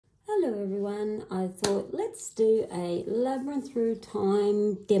Hello everyone, I thought let's do a Labyrinth Through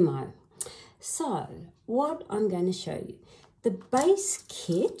Time demo. So what I'm going to show you, the base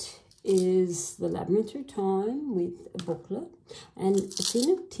kit is the Labyrinth Through Time with a booklet, and it's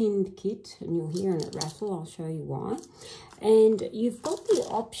in a tinned kit and you'll hear it rattle. I'll show you why. And you've got the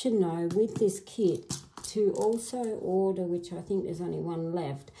option though with this kit to also order, which I think there's only one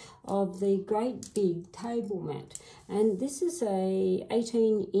left, of the great big table mat. And this is a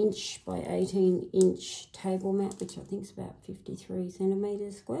 18-inch by 18-inch table mat, which I think is about 53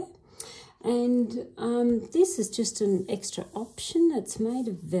 centimetres square. And this is just an extra option. It's made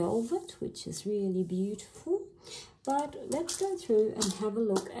of velvet, which is really beautiful. But let's go through and have a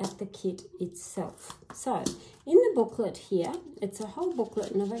look at the kit itself. So in the booklet here, it's a whole booklet,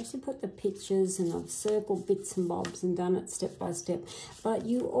 and I've actually put the pictures and I've circled bits and bobs and done it step by step. But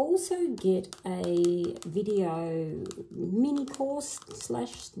you also get a video mini course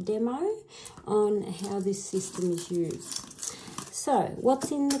 / demo on how this system is used. So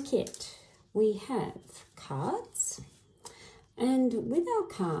what's in the kit? We have cards. And with our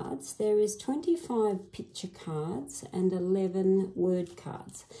cards, there is 25 picture cards and 11 word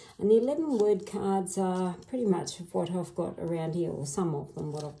cards. And the 11 word cards are pretty much what I've got around here, or some of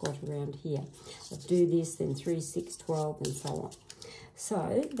them what I've got around here. I do this, then 3, 6, 12, and so on.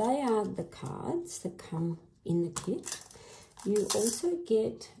 So they are the cards that come in the kit. You also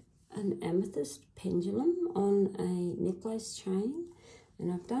get an amethyst pendulum on a necklace chain. And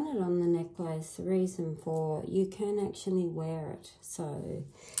I've done it on the necklace. The reason for, you can actually wear it, so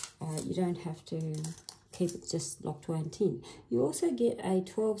you don't have to keep it just locked away in tin. You also get a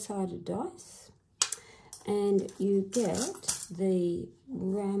 12-sided dice, and you get the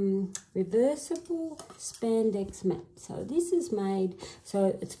reversible spandex mat. So this is made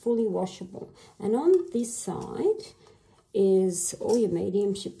so it's fully washable. And on this side is all your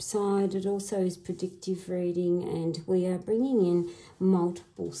mediumship side. It also is predictive reading, and we are bringing in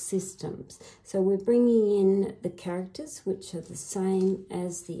multiple systems. So we're bringing in the characters, which are the same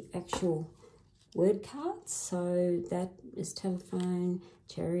as the actual word cards. So that is telephone,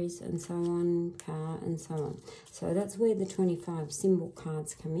 cherries, and so on, car, and so on. So that's where the 25 symbol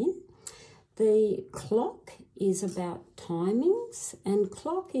cards come in. The clock is about timings, and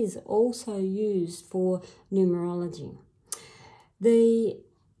clock is also used for numerology. The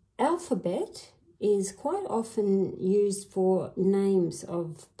alphabet is quite often used for names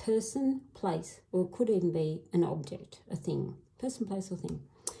of person, place, or it could even be an object, a thing, person, place, or thing.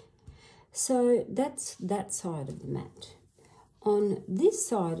 So that's that side of the mat. On this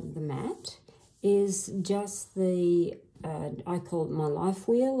side of the mat is just the I call it my life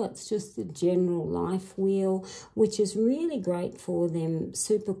wheel. It's just the general life wheel, which is really great for them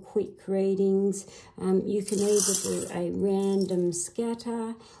super quick readings. You can either do a random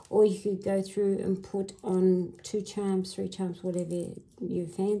scatter, or you could go through and put on 2 charms, 3 charms, whatever you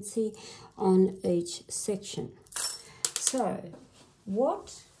fancy on each section. So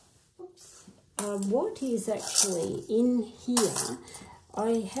what is actually in here?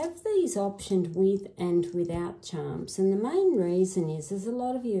 I have these optioned with and without charms, and the main reason is a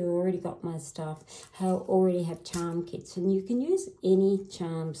lot of you already got my stuff, already have charm kits, and you can use any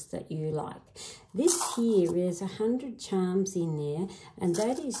charms that you like. This here is 100 charms in there, and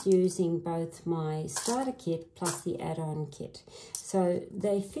that is using both my starter kit plus the add-on kit. So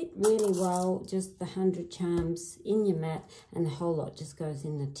they fit really well, just the 100 charms in your mat, and the whole lot just goes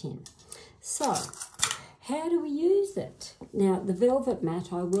in the tin. So how do we use it? Now, the velvet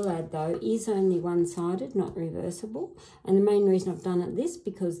mat, I will add though, is only one-sided, not reversible. And the main reason I've done it this,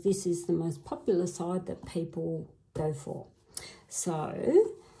 because this is the most popular side that people go for. So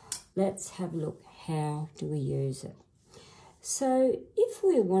let's have a look. How do we use it? So if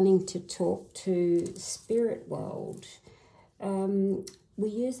we're wanting to talk to spirit world, we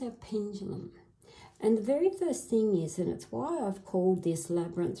use our pendulum. And the very first thing is, and it's why I've called this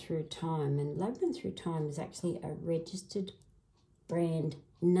Labyrinth Through Time, and Labyrinth Through Time is actually a registered brand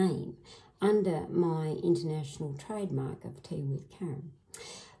name under my international trademark of Tea with Karin.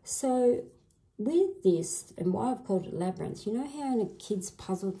 So with this, and why I've called it Labyrinth, you know how in a kid's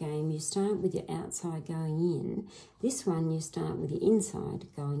puzzle game you start with your outside going in, this one you start with your inside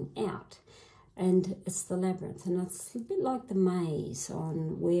going out. And it's the labyrinth, and it's a bit like the maze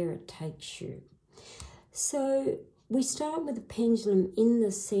on where it takes you. So we start with a pendulum in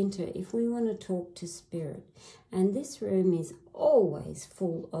the center if we want to talk to spirit. And this room is always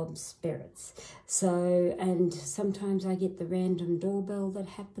full of spirits. So, and sometimes I get the random doorbell that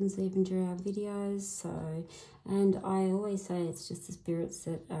happens even during our videos. So, and I always say it's just the spirits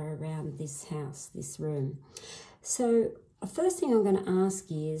that are around this house, this room. So, first thing I'm going to ask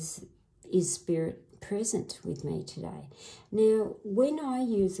is, is Spirit present with me today? Now, when I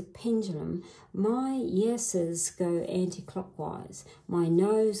use a pendulum, my yeses go anti-clockwise, my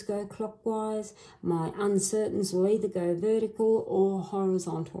no's go clockwise, my uncertains will either go vertical or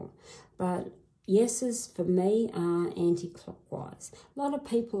horizontal, but yeses for me are anti-clockwise. A lot of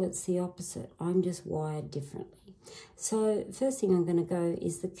people it's the opposite. I'm just wired differently. So first thing I'm going to go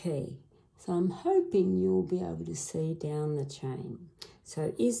is the key. So I'm hoping you'll be able to see down the chain.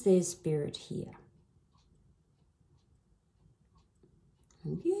 So is there Spirit here?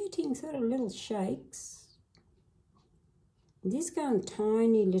 I'm getting sort of little shakes. Just going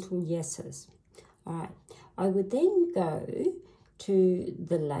tiny little yeses. All right. I would then go to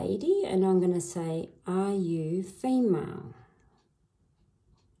the lady and I'm going to say, are you female?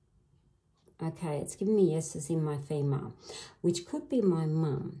 Okay, it's giving me yeses in my female, which could be my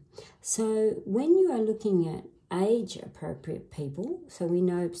mum. So when you are looking at age-appropriate people, so we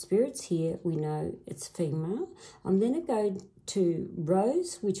know Spirit's here, we know it's female, I'm going to go to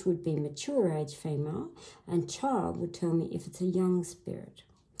Rose, which would be mature age female, and Child would tell me if it's a young spirit.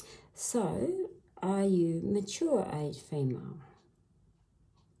 So, are you mature age female?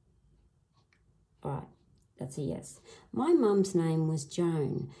 All right, that's a yes. My mum's name was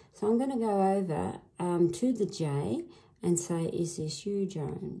Joan, so I'm going to go over to the J and say, is this you,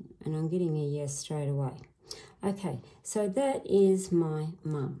 Joan? And I'm getting a yes straight away. Okay, so that is my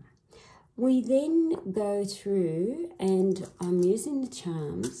mum. We then go through and I'm using the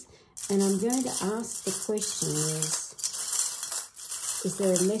charms and I'm going to ask the question is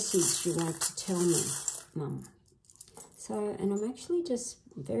there a message you want to tell me, Mum? So, and I'm actually just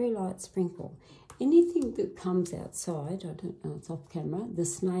very light sprinkle. Anything that comes outside, I don't know, it's off camera, the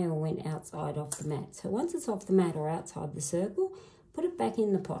snail went outside off the mat. So once it's off the mat or outside the circle, put it back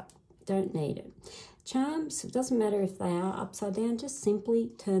in the pot. Don't need it. Charms, it doesn't matter if they are upside down, just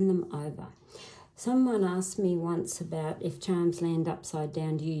simply turn them over. Someone asked me once about if charms land upside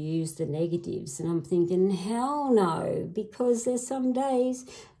down, do you use the negatives? And I'm thinking, hell no, because there's some days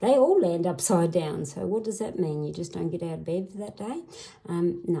they all land upside down. So what does that mean? You just don't get out of bed for that day?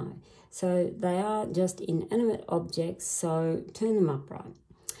 No. So they are just inanimate objects, so turn them upright.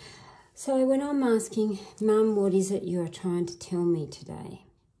 So when I'm asking, Mum, what is it you're trying to tell me today?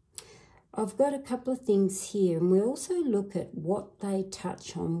 I've got a couple of things here, and we also look at what they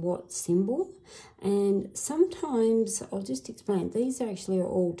touch on, what symbol. And sometimes, I'll just explain, these actually are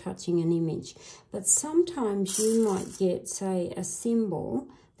all touching an image, but sometimes you might get, say, a symbol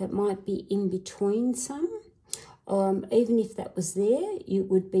that might be in between some. Even if that was there, it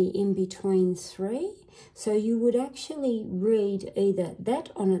would be in between three. So you would actually read either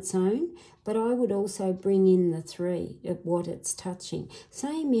that on its own, but I would also bring in the three of what it's touching.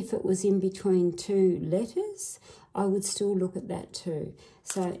 Same if it was in between two letters, I would still look at that too.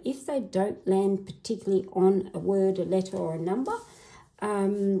 So if they don't land particularly on a word, a letter or a number,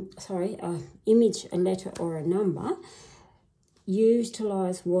 image, a letter or a number,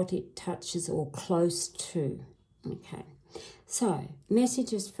 utilise what it touches or close to. Okay, so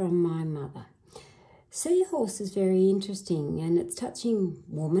messages from my mother. Seahorse is very interesting, and it's touching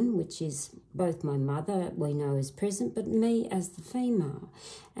woman, which is both my mother, we know is present, but me as the female.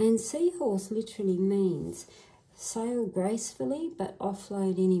 And seahorse literally means sail gracefully, but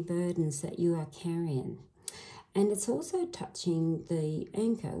offload any burdens that you are carrying. And it's also touching the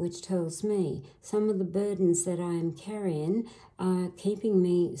anchor, which tells me some of the burdens that I am carrying are keeping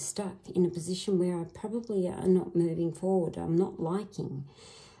me stuck in a position where I probably are not moving forward, I'm not liking.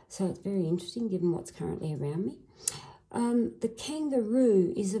 So it's very interesting given what's currently around me. The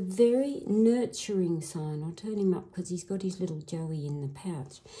kangaroo is a very nurturing sign. I'll turn him up because he's got his little joey in the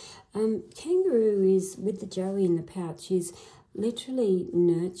pouch. Kangaroo is, with the joey in the pouch, is literally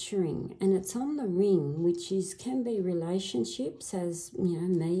nurturing, and it's on the ring, which is can be relationships, as you know,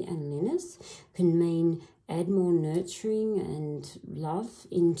 me and Linus, can mean add more nurturing and love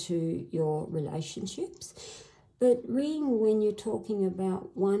into your relationships. But ring, when you're talking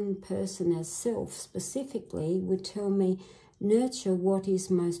about one person as self specifically, would tell me nurture what is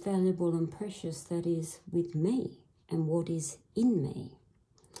most valuable and precious that is with me and what is in me.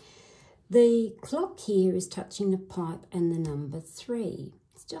 The clock here is touching the pipe and the number 3.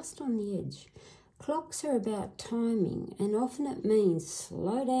 It's just on the edge. Clocks are about timing, and often it means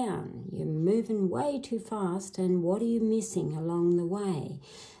slow down. You're moving way too fast, and what are you missing along the way?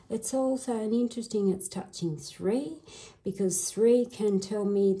 It's also an interesting, it's touching 3, because 3 can tell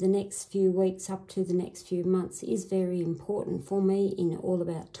me the next few weeks up to the next few months is very important for me in all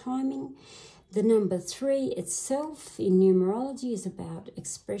about timing. The number 3 itself in numerology is about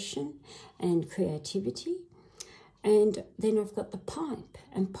expression and creativity. And then I've got the pipe,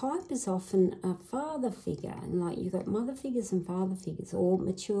 and pipe is often a father figure, and like you've got mother figures and father figures, or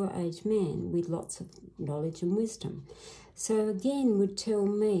mature age man with lots of knowledge and wisdom. So again, would tell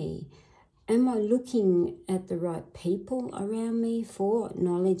me, am I looking at the right people around me for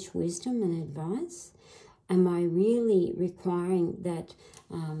knowledge, wisdom and advice? Am I really requiring that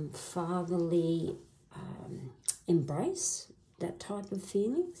fatherly embrace, that type of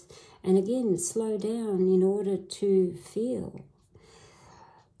feelings? And again, slow down in order to feel.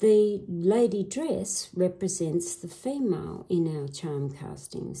 The lady dress represents the female in our charm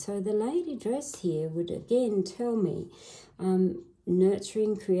casting. So the lady dress here would again tell me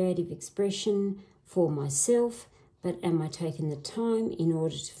nurturing creative expression for myself, but am I taking the time in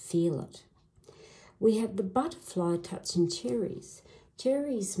order to feel it? We have the butterfly touching cherries.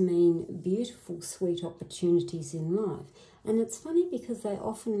 Cherries mean beautiful, sweet opportunities in life. And it's funny because they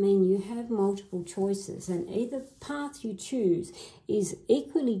often mean you have multiple choices, and either path you choose is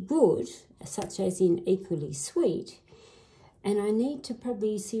equally good, such as in equally sweet, and I need to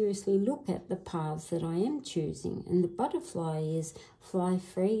probably seriously look at the paths that I am choosing. And the butterfly is fly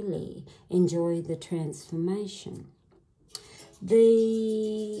freely, enjoy the transformation.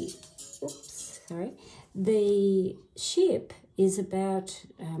 The ship is about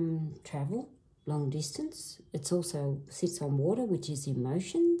travel, long distance. It also sits on water, which is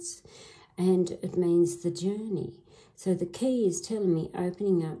emotions, and it means the journey. So the key is telling me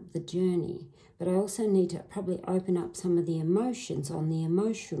opening up the journey, but I also need to probably open up some of the emotions on the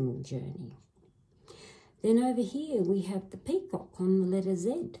emotional journey. Then over here we have the peacock on the letter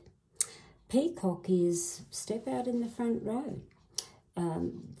Z. Peacock is step out in the front row,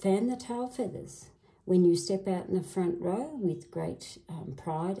 fan the tail feathers. When you step out in the front row with great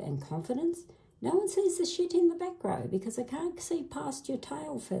pride and confidence, no one sees the shit in the back row because they can't see past your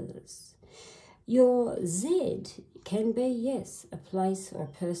tail feathers. Your Z can be, yes, a place or a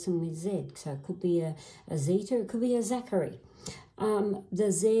person with Z. So it could be a Zeta, it could be a Zachary.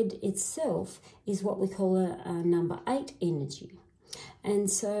 The Z itself is what we call a number 8 energy. And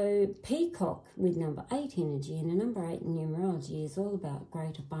so peacock with number 8 energy, and a number 8 in numerology is all about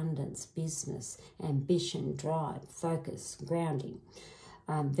great abundance, business, ambition, drive, focus, grounding,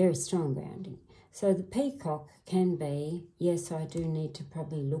 very strong grounding. So the peacock can be, yes, I do need to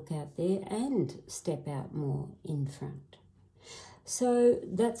probably look out there and step out more in front. So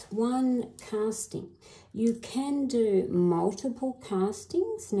that's one casting. You can do multiple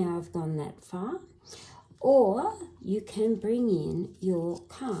castings. Now I've gone that far. Or you can bring in your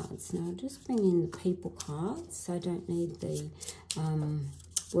cards. Now I'll just bring in the people cards. I don't need the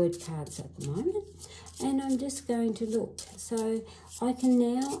word cards at the moment. And I'm just going to look. So I can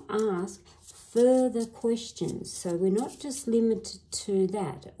now ask further questions. So we're not just limited to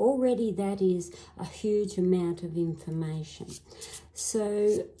that. Already that is a huge amount of information.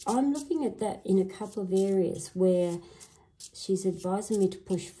 So I'm looking at that in a couple of areas where she's advising me to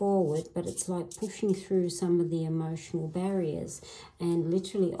push forward, but it's like pushing through some of the emotional barriers and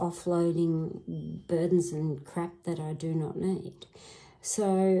literally offloading burdens and crap that I do not need.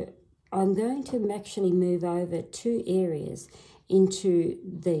 So I'm going to actually move over 2 areas into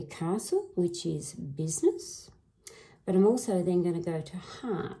the castle, which is business, but I'm also then going to go to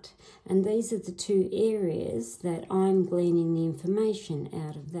heart. And these are the 2 areas that I'm gleaning the information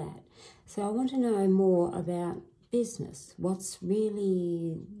out of that. So I want to know more about business, what's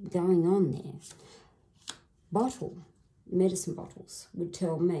really going on there. Bottle, medicine bottles would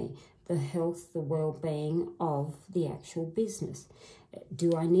tell me the health, the well-being of the actual business.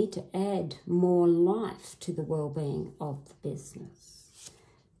 Do I need to add more life to the well-being of the business?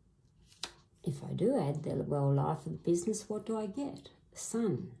 If I do add the life of the business, what do I get?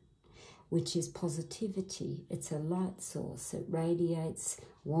 Sun, which is positivity. It's a light source. It radiates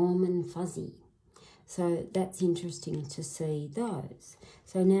warm and fuzzy. So that's interesting to see those.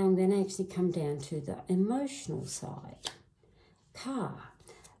 So now I'm going to actually come down to the emotional side. Car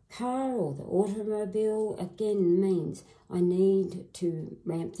or the automobile, again, means I need to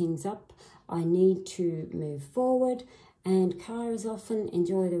ramp things up. I need to move forward. And car is often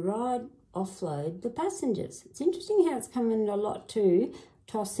enjoy the ride, offload the passengers. It's interesting how it's coming a lot to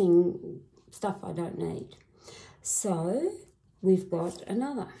tossing stuff I don't need. So we've got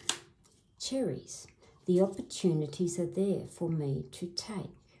another. Cherries. The opportunities are there for me to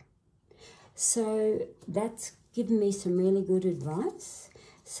take. So that's given me some really good advice.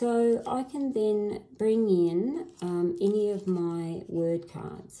 So I can then bring in any of my word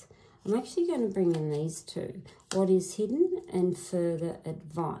cards. I'm actually going to bring in these 2. What is hidden and further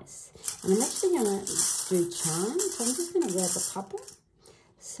advice. And I'm actually going to do charms. So I'm just going to grab a couple.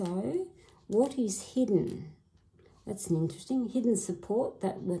 So what is hidden? That's an interesting. Hidden support,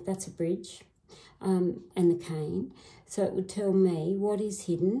 that's a bridge, and the cane. So it would tell me what is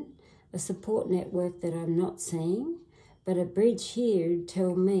hidden, a support network that I'm not seeing, but a bridge here would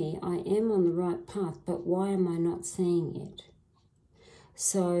tell me I am on the right path, but why am I not seeing it?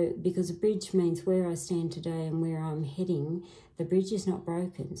 So, because a bridge means where I stand today and where I'm heading, the bridge is not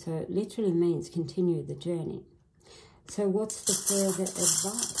broken. So it literally means continue the journey. So what's the further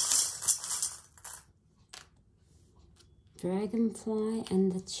advice? Dragonfly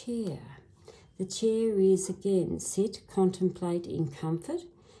and the chair. The chair is, again, sit, contemplate in comfort,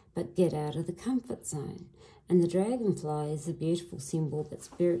 but get out of the comfort zone. And the dragonfly is a beautiful symbol that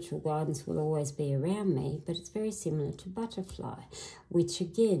spiritual guidance will always be around me, but it's very similar to butterfly, which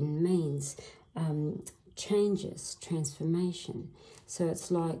again means changes, transformation. So it's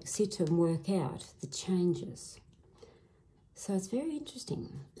like sit and work out the changes. So it's very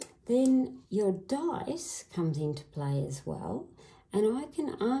interesting. Then your dice comes into play as well, and I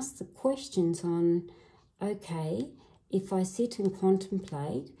can ask the questions on, okay, if I sit and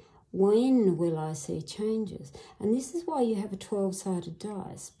contemplate, when will I see changes? And this is why you have a 12-sided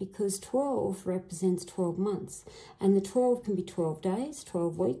dice, because 12 represents 12 months. And the 12 can be 12 days,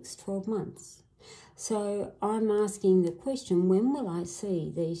 12 weeks, 12 months. So I'm asking the question, when will I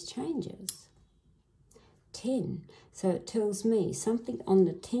see these changes? 10. So it tells me something on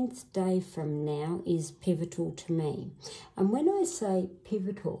the 10th day from now is pivotal to me. And when I say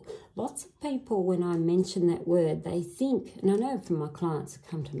pivotal, lots of people, when I mention that word, they think, and I know from my clients that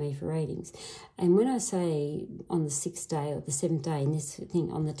come to me for readings, and when I say on the 6th day or the 7th day, and this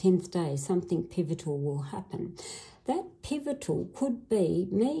thing on the 10th day, something pivotal will happen. That pivotal could be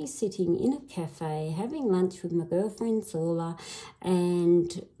me sitting in a cafe having lunch with my girlfriend Zola,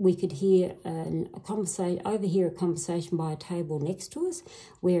 and we could hear overhear a conversation by a table next to us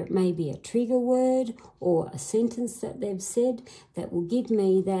where it may be a trigger word or a sentence that they've said that will give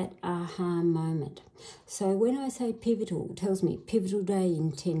me that aha moment. So when I say pivotal, it tells me pivotal day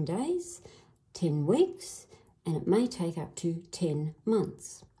in 10 days, 10 weeks, and it may take up to 10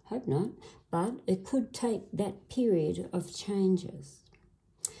 months. Hope not. But it could take that period of changes.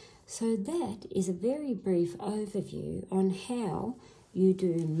 So that is a very brief overview on how you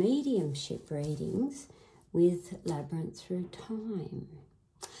do mediumship readings with Labyrinth Through Time.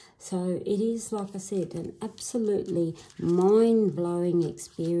 So it is, like I said, an absolutely mind-blowing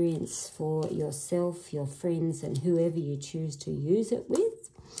experience for yourself, your friends, and whoever you choose to use it with,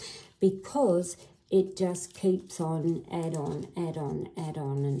 because it just keeps on, add on, add on, add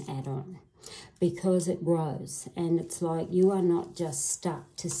on, and add on. Because it grows, and it's like you are not just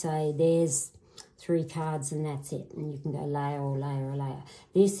stuck to say there's 3 cards and that's it, and you can go layer or layer or layer.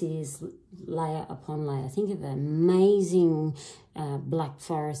 This is layer upon layer. Think of an amazing Black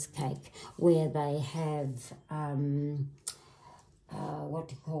Forest cake where they have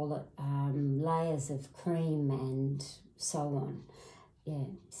layers of cream and so on. Yeah,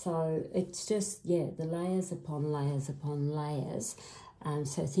 so it's just, the layers upon layers upon layers.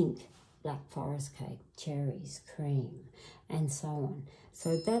 So think Black Forest cake, cherries, cream, and so on.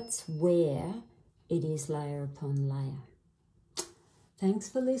 So that's where it is layer upon layer. Thanks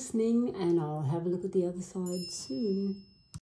for listening, and I'll have a look at the other side soon.